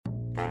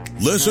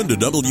Listen to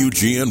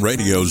WGN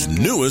Radio's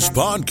newest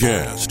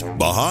podcast,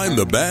 Behind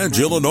the Badge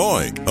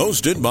Illinois,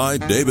 hosted by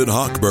David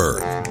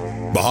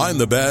Hochberg. Behind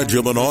the Badge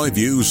Illinois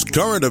views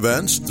current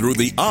events through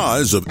the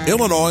eyes of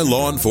Illinois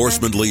law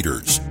enforcement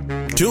leaders.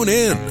 Tune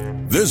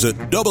in. Visit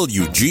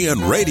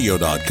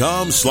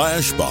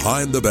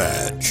WGNRadio.com/Behind the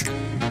Badge.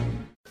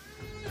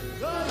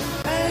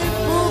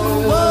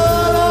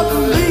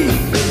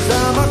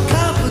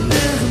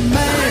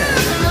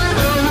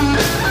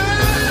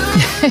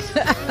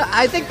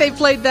 I think they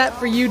played that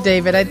for you,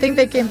 David. I think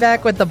they came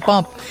back with the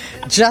bump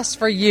just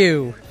for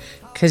you,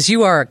 because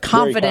you are a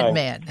confident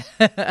man.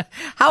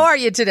 How are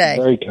you today?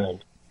 Very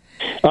kind.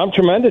 I'm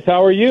tremendous.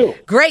 How are you?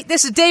 Great.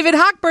 This is David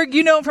Hochberg.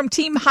 You know him from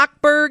Team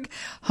Hochberg,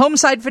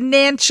 Homeside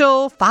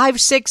Financial,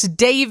 5-6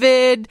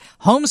 David,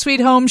 Home Sweet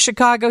Home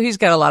Chicago. He's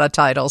got a lot of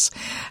titles,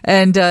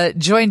 and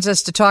joins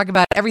us to talk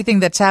about everything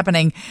that's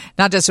happening,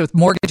 not just with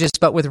mortgages,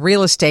 but with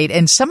real estate.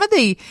 And some of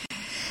the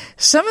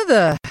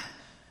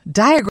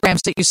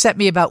diagrams that you sent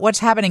me about what's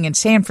happening in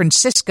San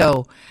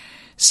Francisco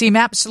seem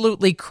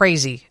absolutely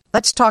crazy.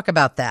 Let's talk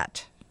about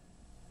that.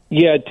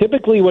 Yeah,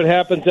 typically what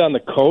happens on the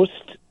coast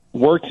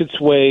works its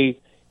way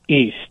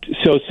east.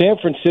 So San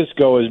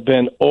Francisco has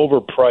been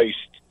overpriced,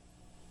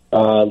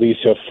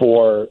 Lisa,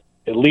 for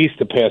at least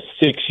the past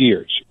 6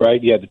 years,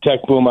 right? You had the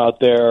tech boom out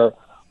there.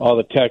 All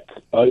the tech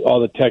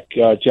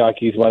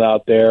jockeys went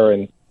out there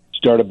and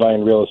started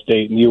buying real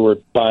estate, and you were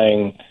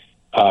buying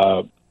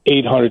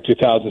 800 to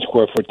 1,000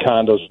 square foot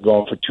condos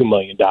going for $2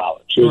 million.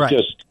 It was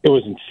it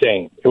was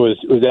insane. It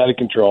was out of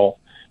control.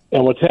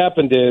 And what's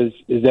happened is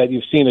that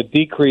you've seen a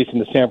decrease in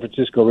the San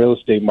Francisco real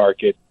estate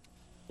market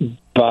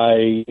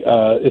by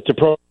it's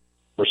a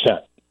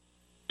percent.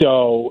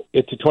 So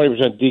it's a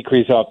 20%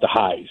 decrease off the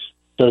highs.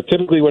 So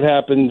typically what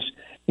happens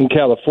in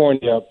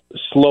California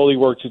slowly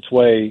works its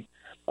way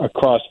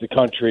across the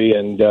country,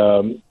 and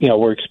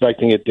we're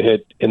expecting it to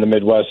hit in the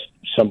Midwest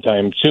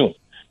sometime soon.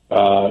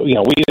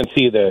 We didn't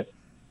see the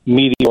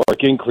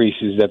meteoric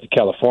increases that the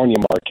California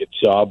market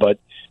saw, but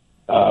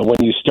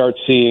when you start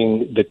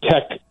seeing the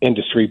tech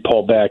industry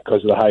pull back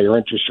because of the higher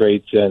interest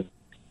rates, and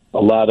a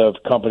lot of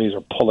companies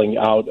are pulling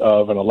out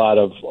of, and a lot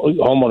of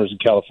homeowners in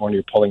California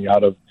are pulling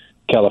out of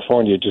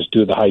California just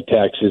due to the high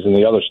taxes and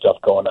the other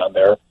stuff going on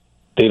there,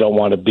 they don't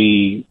want to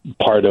be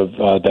part of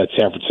that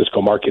San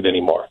Francisco market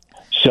anymore.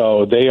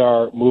 So they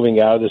are moving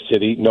out of the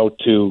city. Note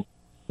to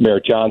Mayor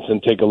Johnson,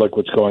 take a look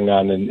what's going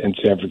on in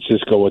San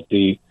Francisco with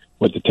the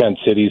 10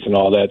 cities and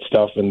all that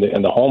stuff, and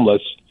the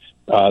homeless.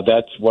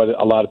 That's what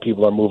a lot of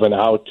people are moving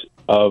out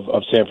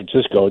of San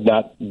Francisco,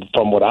 not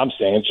from what I'm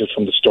saying, it's just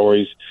from the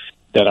stories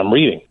that I'm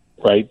reading,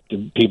 right?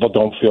 The people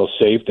don't feel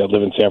safe that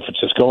live in San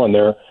Francisco, and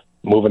they're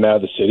moving out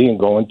of the city and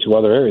going to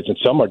other areas, and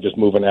some are just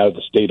moving out of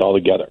the state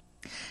altogether.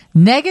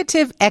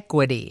 Negative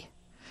equity.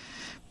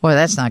 Boy,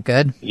 that's not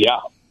good. Yeah.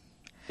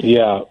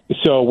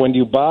 So when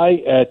you buy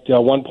at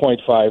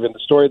 1.5, and the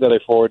story that I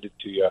forwarded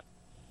to you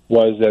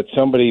was that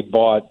somebody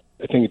bought,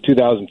 I think in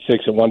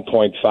 2006 at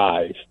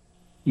 1.5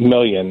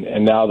 million,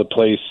 and now the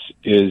place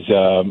is,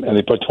 and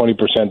they put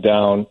 20%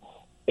 down,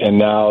 and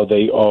now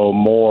they owe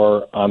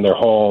more on their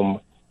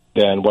home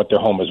than what their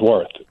home is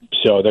worth.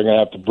 So they're going to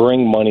have to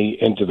bring money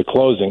into the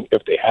closing,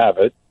 if they have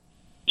it,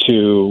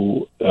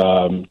 to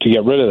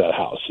get rid of that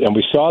house. And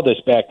we saw this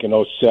back in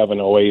 07,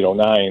 08,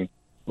 09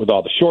 with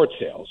all the short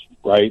sales,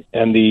 right?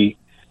 And if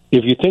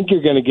you think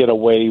you're going to get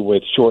away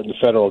with shorting the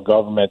federal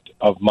government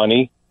of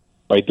money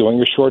by doing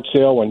your short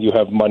sale when you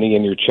have money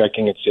in your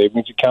checking and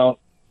savings account,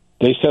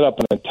 they set up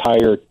an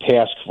entire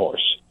task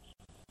force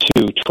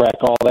to track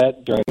all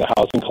that during the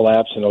housing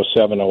collapse in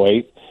 07,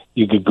 08.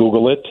 You could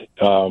Google it,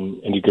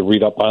 and you could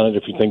read up on it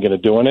if you're thinking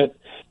of doing it.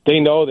 They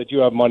know that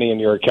you have money in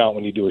your account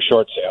when you do a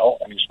short sale,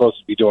 and you're supposed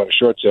to be doing a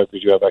short sale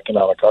because you have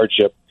economic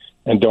hardship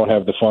and don't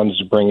have the funds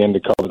to bring in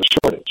to cover the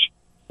shortage,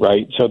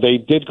 right? So they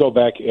did go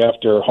back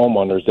after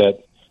homeowners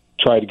that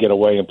tried to get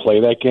away and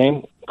play that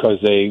game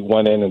because they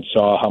went in and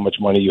saw how much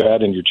money you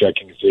had in your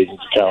checking and savings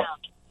account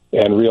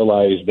and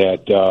realized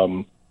that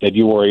that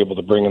you were able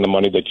to bring in the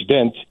money that you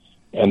didn't,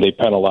 and they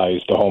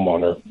penalized the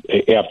homeowner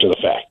after the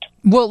fact.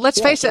 Well, let's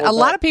face it, a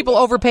lot of people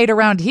overpaid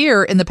around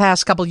here in the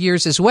past couple of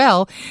years as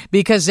well,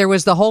 because there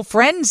was the whole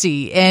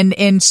frenzy.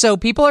 And so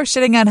people are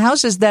sitting on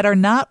houses that are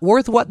not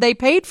worth what they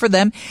paid for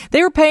them.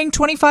 They were paying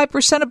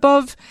 25%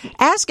 above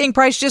asking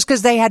price just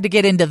because they had to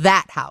get into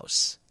that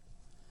house.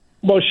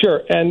 Well,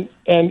 sure. And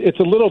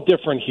it's a little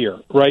different here,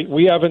 right?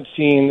 We haven't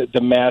seen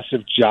the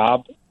massive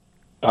job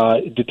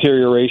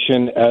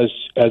deterioration as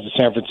the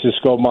San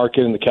Francisco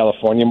market and the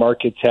California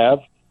markets have.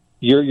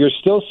 You're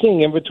still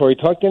seeing inventory.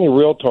 Talk to any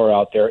realtor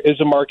out there. Is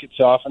the market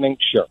softening?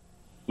 Sure.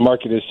 The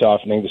market is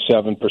softening to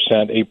 7%,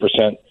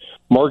 8%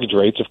 mortgage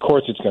rates. Of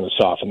course it's going to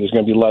soften. There's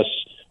going to be less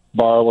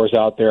borrowers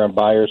out there and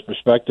buyers,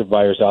 prospective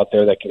buyers out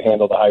there that can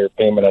handle the higher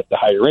payment at the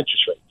higher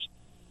interest rates.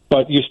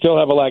 But you still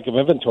have a lack of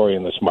inventory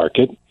in this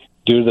market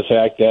due to the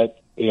fact that,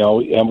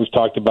 and we've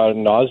talked about it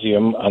ad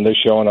nauseum on this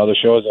show and other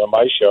shows and on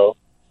my show,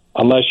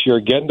 unless you're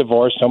getting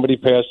divorced, somebody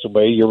passed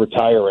away, you're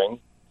retiring,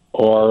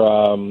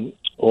 or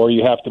or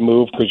you have to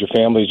move because your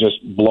family's just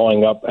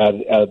blowing up out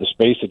of the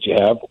space that you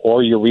have,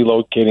 or you're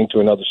relocating to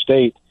another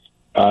state,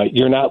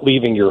 you're not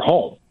leaving your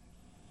home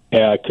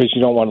because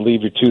you don't want to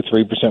leave your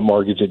 2-3%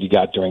 mortgage that you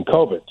got during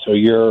COVID. So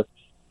you're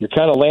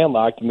kind of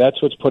landlocked, and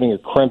that's what's putting a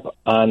crimp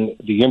on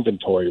the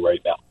inventory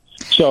right now.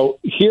 So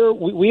here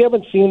we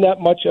haven't seen that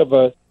much of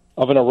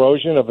an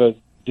erosion, of a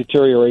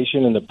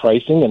deterioration in the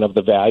pricing and of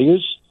the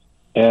values,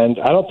 and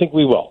I don't think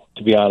we will,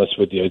 to be honest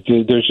with you.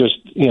 There's just,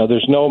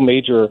 there's no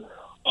major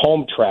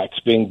home tracks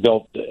being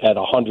built at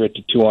 100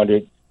 to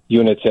 200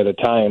 units at a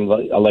time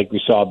like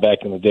we saw back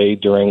in the day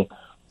during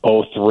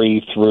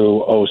 03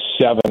 through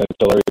 07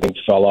 until everything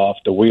fell off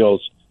the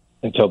wheels,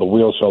 until the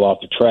wheels fell off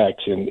the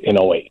tracks in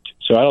 08.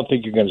 So I don't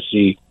think you're going to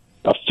see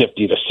a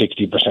 50 to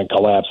 60%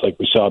 collapse like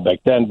we saw back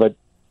then, but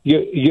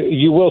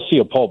you will see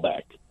a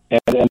pullback.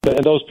 And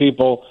those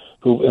people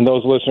and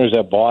those listeners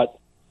that bought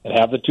and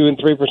have the 2 and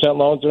 3%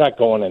 loans, they're not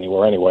going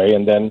anywhere anyway.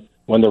 And then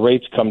when the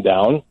rates come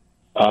down,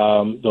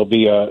 there'll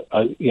be a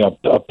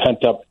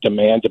pent up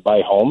demand to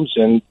buy homes,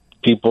 and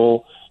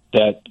people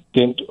that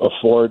couldn't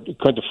afford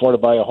to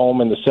buy a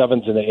home in the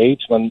 7s and the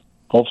 8s, when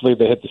hopefully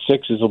they hit the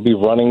 6s, will be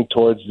running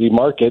towards the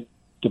market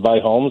to buy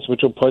homes,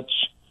 which will put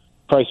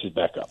prices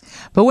back up.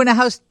 But when a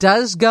house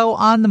does go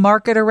on the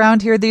market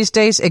around here these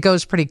days, it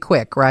goes pretty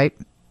quick, right?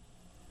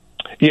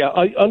 Yeah,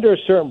 under a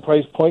certain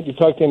price point, you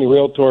talk to any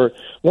realtor,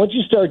 once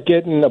you start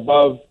getting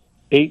above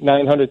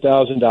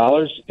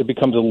 $800,000-$900,000, it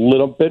becomes a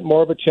little bit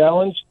more of a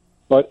challenge.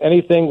 But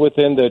anything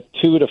within the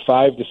 $200,000 to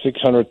 $500,000 to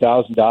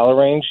 $600,000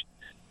 range,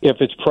 if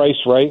it's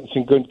priced right, it's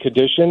in good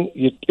condition,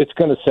 it's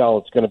going to sell.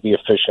 It's going to be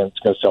efficient. It's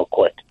going to sell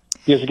quick.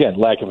 Because, again,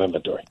 lack of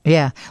inventory.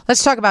 Yeah.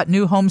 Let's talk about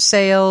new home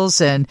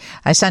sales. And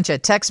I sent you a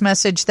text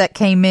message that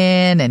came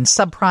in, and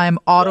subprime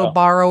auto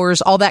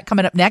borrowers, all that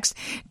coming up next.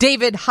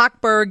 David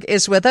Hochberg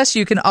is with us.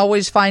 You can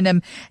always find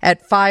him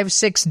at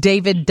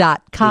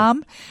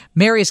 56david.com.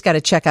 Mary's got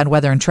to check on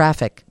weather and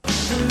traffic.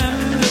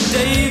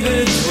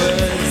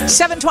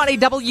 720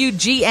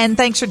 WGN.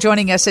 Thanks for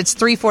joining us. It's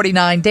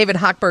 3:49. David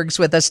Hochberg's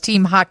with us.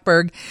 Team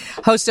Hochberg,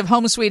 host of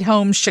Home Sweet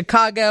Home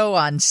Chicago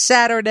on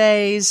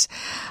Saturdays.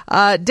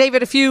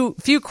 David, a few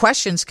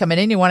questions coming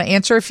in. You want to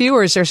answer a few,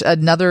 or is there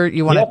another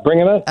you want to? Yeah, bring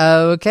it up.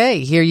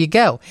 Okay, here you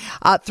go.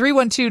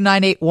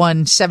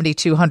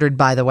 312-981-7200,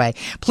 by the way.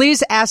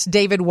 Please ask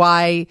David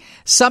why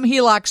some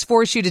HELOCs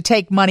force you to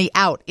take money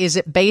out. Is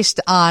it based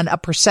on a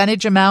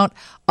percentage amount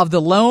of the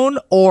loan,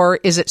 or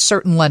is it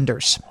certain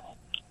lenders?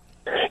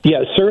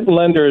 Yeah, certain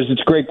lenders,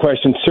 it's a great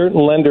question. Certain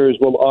lenders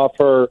will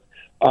offer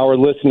our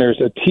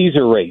listeners a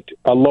teaser rate,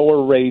 a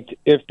lower rate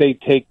if they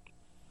take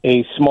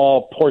a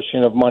small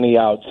portion of money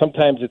out.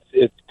 Sometimes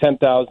it's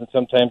 $10,000,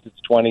 sometimes it's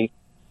 $20,000.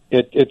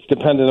 It's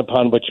dependent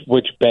upon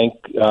which bank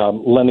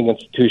lending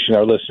institution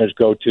our listeners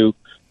go to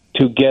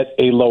get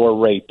a lower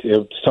rate.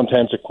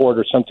 Sometimes a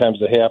quarter,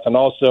 sometimes a half, and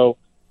also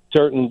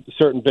certain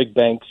big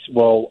banks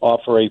will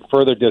offer a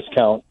further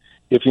discount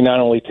if you not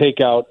only take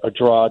out a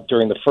draw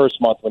during the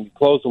first month when you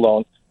close the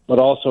loan, but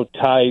also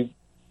tie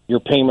your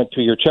payment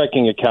to your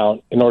checking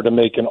account in order to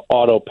make an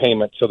auto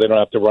payment so they don't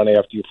have to run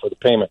after you for the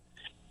payment.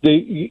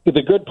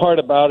 The good part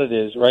about it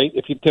is, right,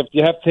 if you have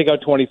to take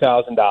out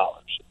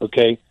 $20,000,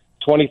 okay,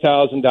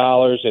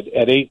 $20,000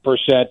 at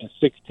 8% is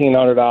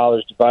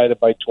 $1,600 divided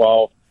by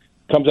 12,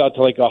 comes out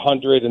to like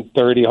 $130,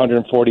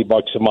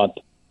 $140 a month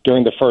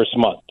during the first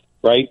month,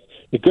 right?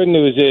 The good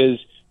news is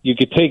you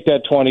could take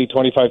that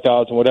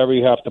 $25,000, whatever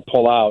you have to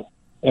pull out,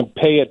 and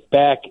pay it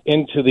back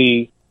into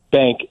the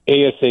bank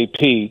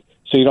ASAP,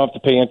 so you don't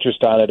have to pay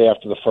interest on it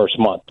after the first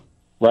month,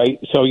 right?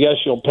 So yes,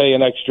 you'll pay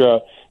an extra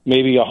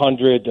maybe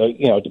 $100,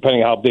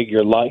 depending on how big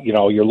your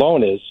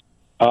loan is,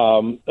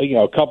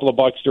 a couple of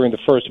bucks during the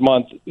first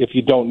month if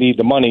you don't need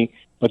the money.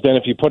 But then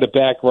if you put it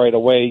back right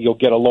away, you'll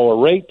get a lower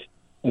rate,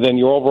 and then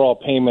your overall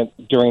payment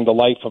during the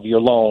life of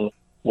your loan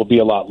will be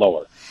a lot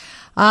lower.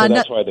 So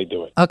that's why they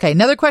do it. Okay.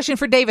 Another question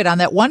for David on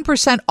that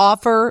 1%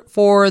 offer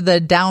for the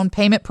down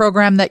payment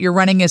program that you're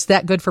running. Is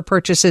that good for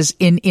purchases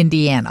in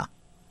Indiana?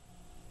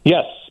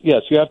 Yes.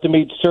 You have to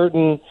meet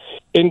certain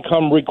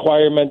income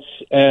requirements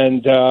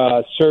and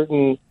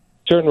certain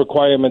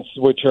requirements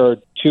which are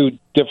too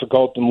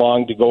difficult and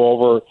long to go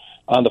over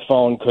on the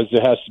phone because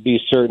there has to be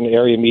a certain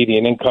area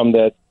median income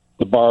that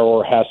the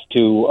borrower has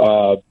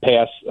to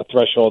pass a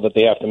threshold that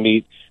they have to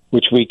meet,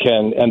 which we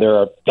can, and there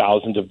are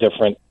thousands of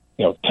different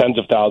tens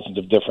of thousands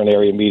of different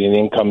area median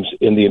incomes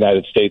in the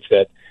United States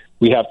that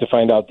we have to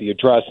find out the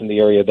address in the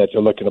area that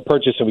they're looking to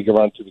purchase, and we can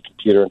run it through the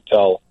computer and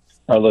tell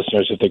our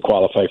listeners if they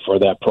qualify for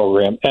that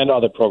program and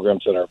other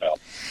programs that are available.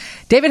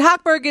 David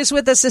Hochberg is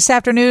with us this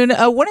afternoon.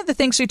 One of the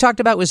things we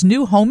talked about was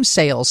new home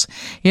sales.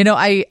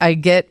 I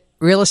get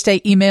real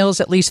estate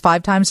emails at least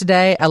 5 times a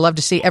day. I love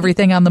to see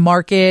everything on the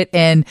market.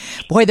 And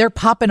boy, they're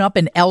popping up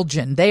in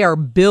Elgin. They are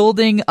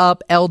building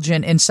up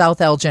Elgin in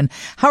South Elgin.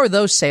 How are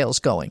those sales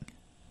going?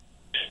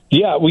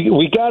 Yeah,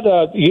 we got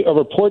a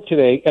report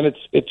today, and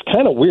it's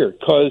kind of weird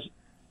because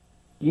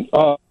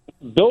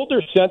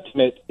builder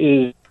sentiment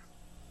is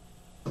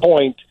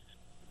point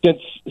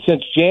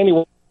since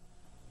January.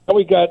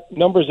 We got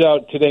numbers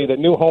out today that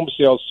new home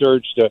sales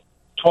surged to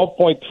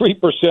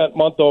 12.3%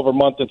 month over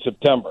month in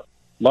September.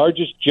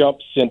 Largest jump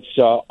since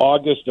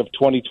August of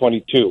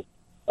 2022.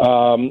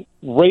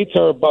 Rates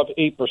are above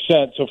 8%.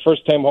 So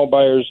first-time home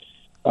buyers,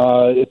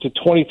 it's a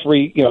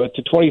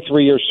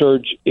 23-year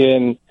surge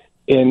in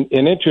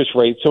interest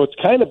rates. So it's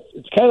kind of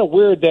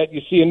weird that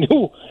you see a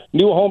new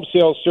home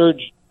sales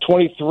surge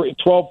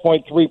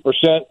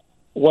 12.3%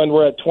 when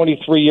we're at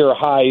 23-year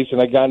highs.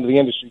 And I got into the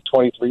industry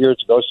 23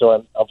 years ago, so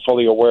I'm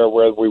fully aware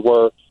where we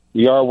were.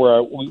 We are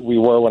where we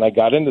were when I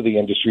got into the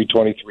industry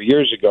 23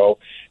 years ago.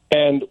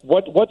 And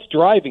what's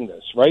driving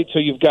this, right? So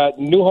you've got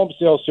new home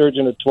sales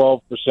surging at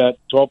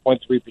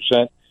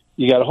 12.3%.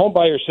 You got home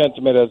buyer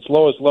sentiment at its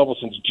lowest level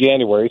since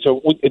January.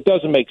 So it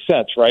doesn't make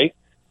sense, right?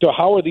 So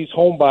how are these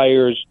home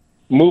buyers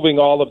moving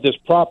all of this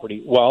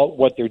property? Well,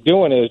 what they're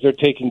doing is they're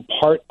taking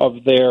part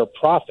of their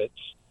profits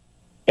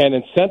and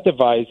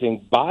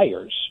incentivizing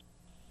buyers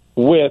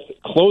with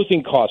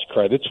closing cost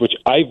credits, which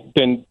I've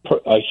been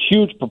a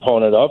huge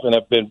proponent of, and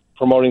I've been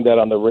promoting that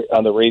on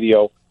the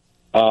radio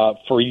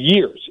for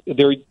years.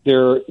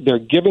 They're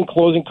giving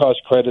closing cost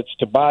credits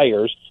to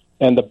buyers,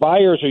 and the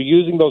buyers are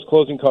using those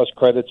closing cost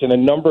credits in a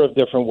number of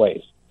different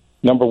ways.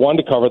 Number one,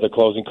 to cover the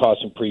closing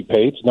costs and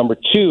prepaids. Number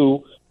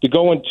two, to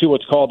go into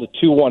what's called a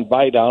 2-1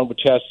 buy down,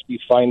 which has to be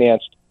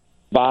financed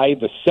by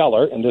the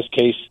seller, in this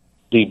case,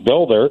 the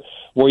builder,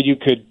 where you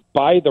could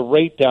buy the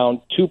rate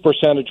down 2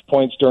 percentage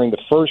points during the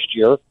first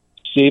year,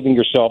 saving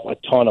yourself a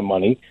ton of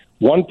money,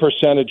 1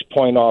 percentage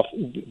point off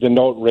the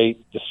note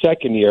rate the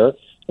second year,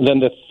 and then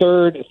the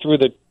third through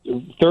the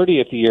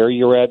 30th year,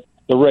 you're at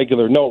the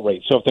regular note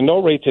rate. So if the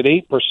note rate's at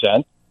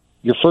 8%,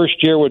 your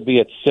first year would be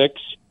at 6%,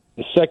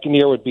 the second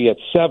year would be at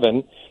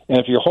 7%, and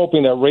if you're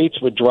hoping that rates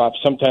would drop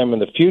sometime in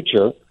the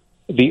future,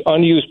 the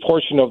unused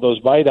portion of those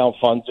buy-down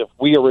funds, if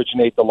we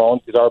originate the loan,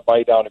 because our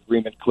buy-down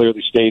agreement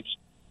clearly states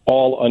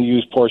all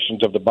unused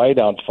portions of the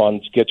buy-down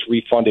funds gets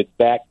refunded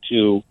back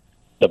to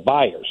the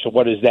buyer. So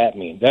what does that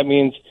mean? That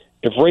means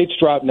if rates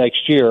drop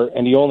next year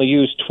and you only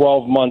use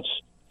 12 months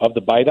of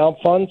the buy-down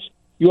funds,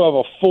 you have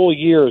a full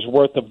year's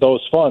worth of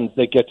those funds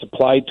that gets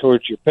applied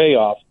towards your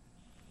payoff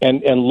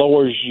and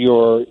lowers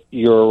your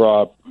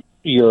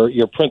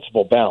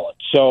principal balance.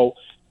 So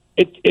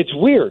it's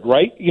weird,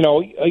 right?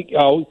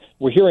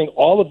 We're hearing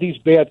all of these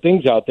bad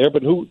things out there,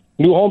 but new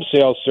home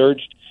sales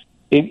surged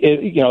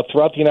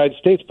throughout the United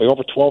States by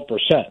over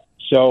 12%.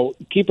 So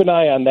keep an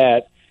eye on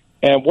that.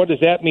 And what does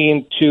that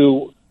mean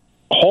to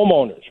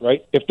homeowners,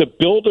 right? If the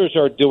builders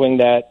are doing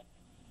that,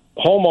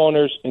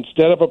 homeowners,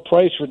 instead of a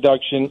price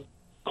reduction,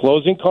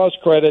 closing cost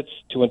credits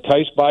to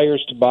entice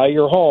buyers to buy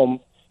your home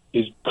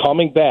is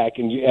coming back,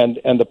 and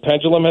the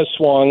pendulum has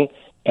swung,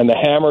 and the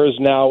hammer is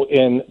now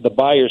in the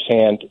buyer's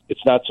hand.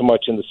 It's not so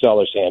much in the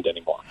seller's hand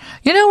anymore.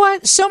 You know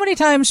what? So many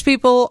times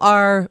people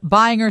are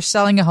buying or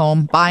selling a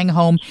home,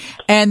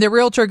 and the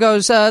realtor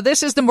goes,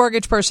 this is the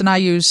mortgage person I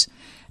use.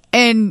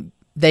 And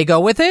they go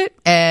with it,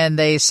 and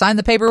they sign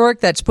the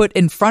paperwork that's put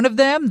in front of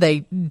them.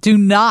 They do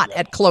not,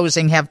 at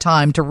closing, have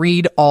time to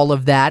read all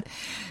of that.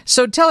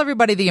 So tell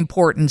everybody the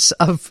importance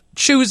of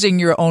choosing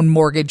your own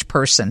mortgage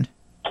person.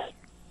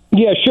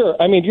 Yeah, sure.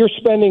 I mean, you're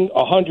spending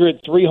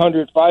 $100,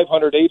 $300, $500,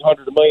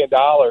 $800, $1 million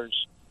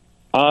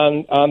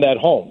on that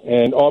home,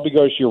 and all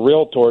because your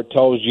realtor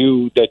tells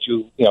you that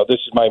this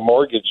is my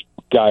mortgage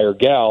guy or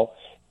gal.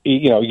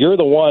 You're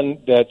the one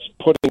that's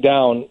putting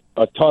down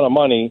a ton of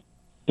money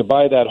to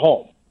buy that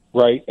home,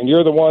 right? And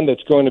you're the one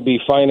that's going to be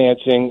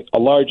financing a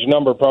large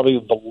number, probably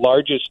the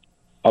largest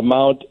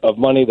amount of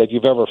money that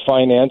you've ever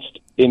financed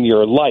in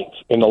your life,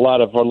 in a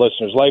lot of our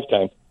listeners'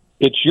 lifetime.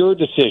 It's your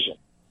decision.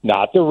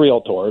 Not the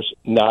realtors,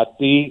 not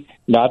the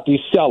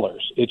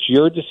sellers. It's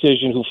your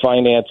decision who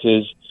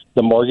finances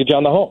the mortgage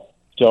on the home.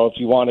 So if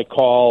you want to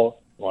call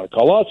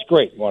us,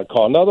 great. You want to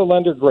call another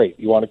lender, great.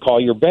 You want to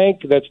call your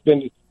bank, that's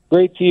been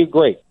great to you,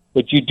 great.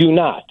 But you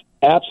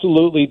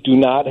absolutely do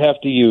not have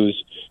to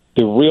use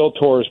the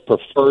realtor's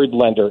preferred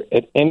lender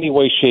in any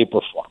way, shape,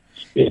 or form.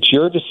 It's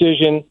your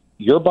decision.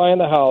 You're buying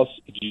the house.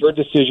 It's your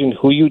decision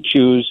who you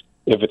choose.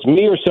 If it's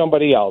me or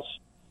somebody else,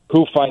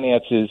 who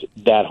finances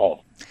that home.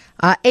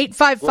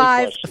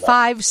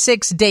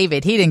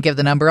 855-56-DAVID. He didn't give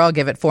the number. I'll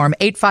give it for him.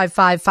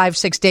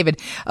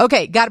 855-56-DAVID.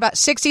 Okay, got about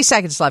 60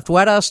 seconds left.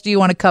 What else do you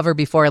want to cover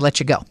before I let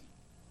you go?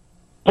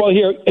 Well,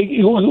 here,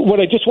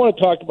 what I just want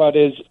to talk about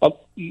is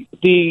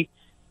the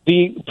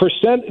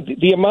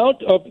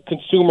amount of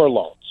consumer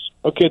loans.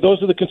 Okay,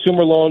 those are the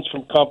consumer loans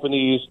from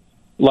companies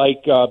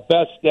like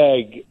Best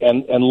Egg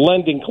and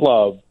Lending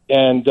Club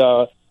and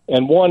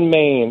One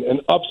Main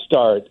and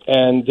Upstart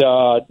and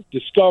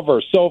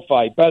Discover,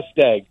 SoFi, Best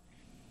Egg.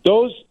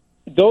 Those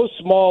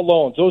small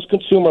loans, those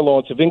consumer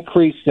loans have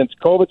increased since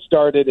COVID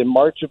started in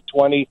March of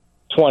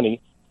 2020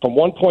 from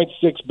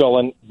 $1.6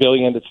 billion.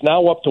 It's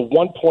now up to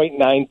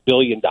 $1.9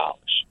 billion.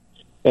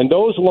 And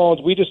those loans,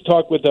 we just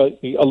talked with a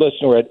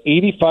listener at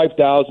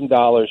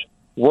 $85,000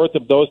 worth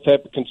of those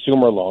type of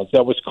consumer loans.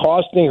 That was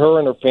costing her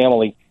and her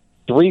family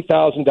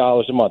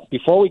 $3,000 a month.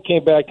 Before we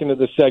came back into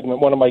the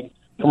segment, one of my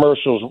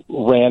commercials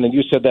ran, and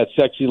you said that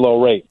sexy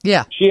low rate.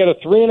 Yeah. She had a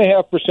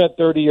 3.5%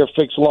 30-year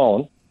fixed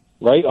loan.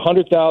 right?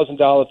 $100,000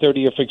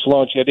 30-year fixed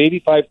loan. She had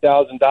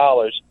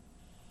 $85,000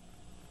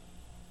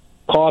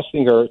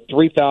 costing her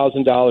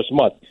 $3,000 a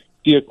month,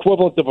 the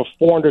equivalent of a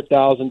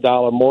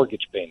 $400,000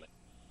 mortgage payment.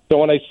 So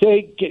when I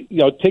say,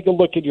 take a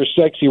look at your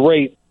sexy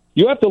rate,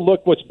 you have to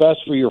look what's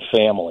best for your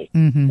family.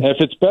 And if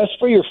it's best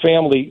for your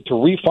family to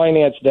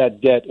refinance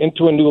that debt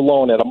into a new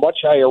loan at a much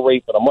higher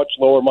rate but a much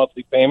lower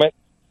monthly payment,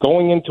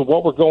 going into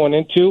what we're going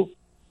into,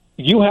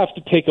 you have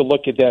to take a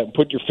look at that and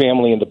put your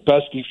family in the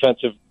best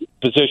defensive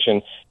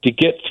position to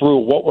get through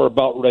what we're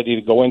about ready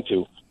to go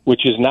into,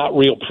 which is not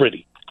real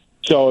pretty.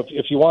 So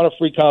if you want a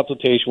free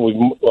consultation, we'd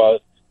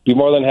be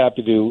more than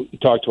happy to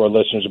talk to our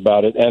listeners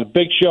about it. And a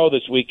big show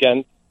this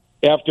weekend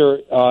after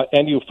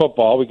NU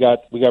football. We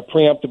got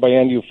preempted by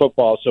NU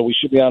football, so we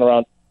should be on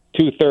around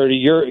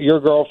 2:30. Your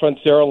girlfriend,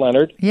 Sarah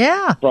Leonard.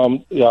 Yeah.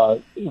 From Sarah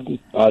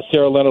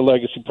Leonard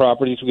Legacy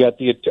Properties. We got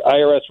the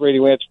IRS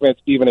radio answer man,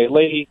 Stephen A.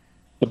 Lady,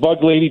 the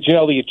Bug Lady,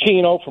 Janelle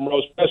Iacchino from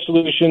Rose Pest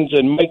Solutions,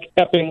 and Mike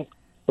Epping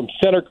from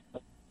Center.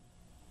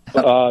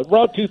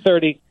 Around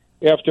 2:30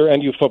 after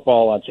NU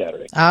football on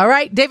Saturday. All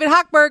right. David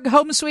Hochberg,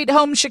 Home Sweet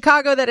Home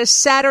Chicago. That is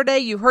Saturday.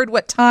 You heard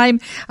what time.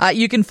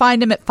 You can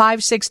find him at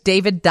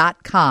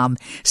 56david.com.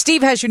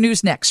 Steve has your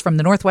news next from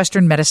the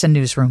Northwestern Medicine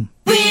Newsroom.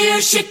 We're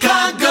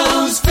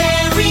Chicago's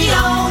very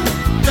own